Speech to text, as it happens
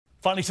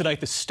Finally tonight,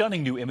 the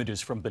stunning new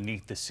images from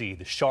beneath the sea.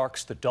 The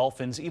sharks, the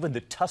dolphins, even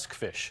the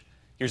tuskfish.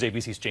 Here's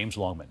ABC's James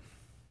Longman.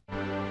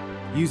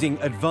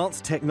 Using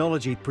advanced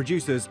technology,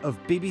 producers of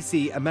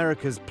BBC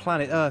America's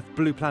Planet Earth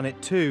Blue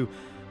Planet 2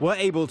 were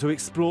able to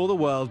explore the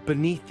world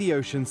beneath the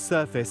ocean's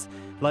surface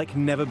like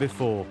never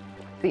before.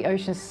 The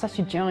ocean is such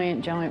a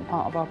giant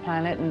part of our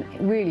planet, and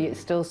really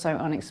it's still so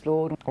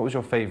unexplored. What was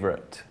your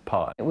favourite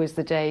part? It was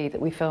the day that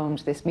we filmed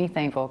this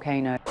methane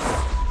volcano.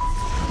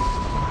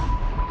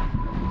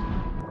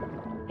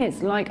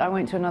 It's like I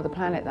went to another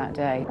planet that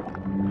day.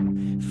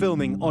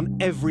 Filming on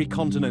every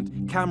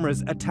continent,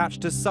 cameras attached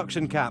to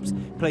suction caps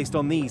placed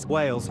on these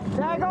whales,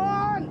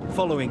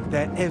 following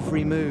their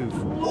every move.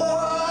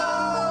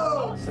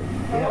 Whoa!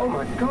 Oh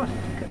my God.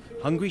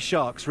 Hungry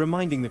sharks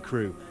reminding the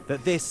crew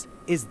that this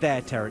is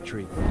their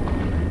territory.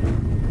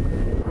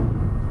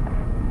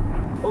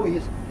 Oh,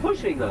 he's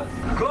pushing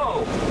us.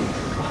 Go!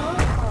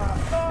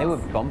 They were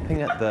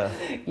bumping at the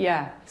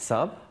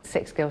sub.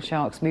 6 gill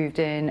sharks moved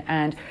in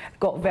and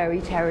got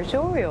very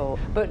territorial.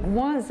 But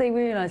once they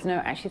realised, no,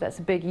 actually that's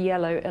a big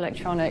yellow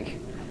electronic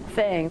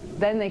thing,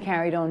 then they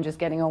carried on just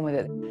getting on with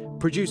it.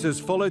 Producers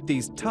followed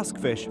these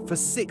tuskfish for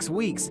 6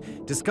 weeks,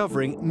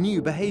 discovering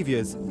new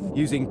behaviours,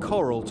 using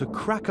coral to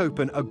crack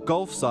open a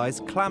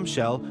golf-sized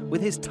clamshell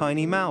with his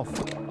tiny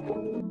mouth.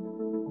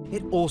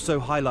 It also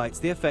highlights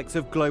the effects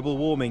of global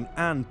warming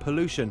and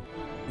pollution.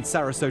 In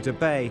Sarasota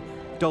Bay,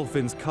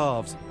 dolphins'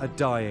 calves are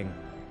dying.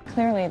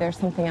 Clearly there's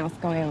something else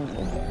going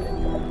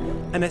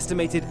on. An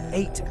estimated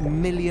 8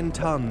 million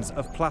tons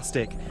of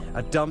plastic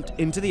are dumped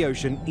into the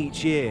ocean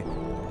each year.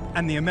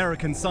 And the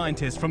American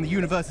scientist from the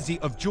University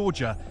of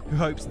Georgia who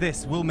hopes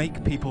this will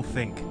make people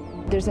think.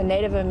 There's a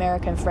Native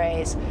American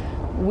phrase,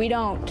 we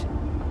don't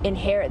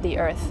inherit the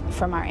earth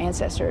from our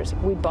ancestors,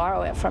 we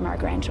borrow it from our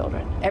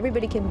grandchildren.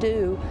 Everybody can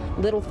do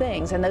little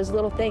things, and those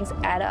little things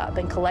add up,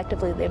 and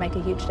collectively they make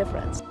a huge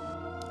difference.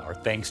 Our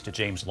thanks to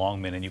James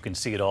Longman, and you can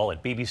see it all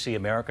at BBC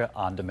America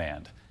On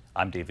Demand.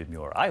 I'm David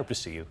Muir. I hope to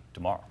see you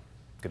tomorrow.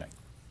 Good night.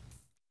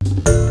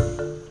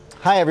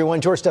 Hi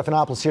everyone, George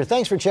Stephanopoulos here.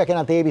 Thanks for checking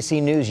out the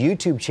ABC News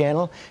YouTube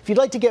channel. If you'd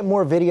like to get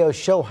more videos,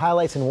 show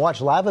highlights, and watch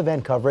live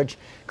event coverage,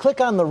 click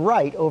on the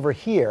right over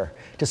here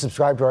to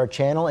subscribe to our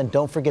channel, and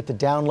don't forget to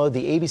download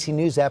the ABC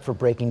News app for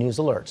breaking news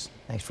alerts.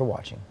 Thanks for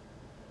watching.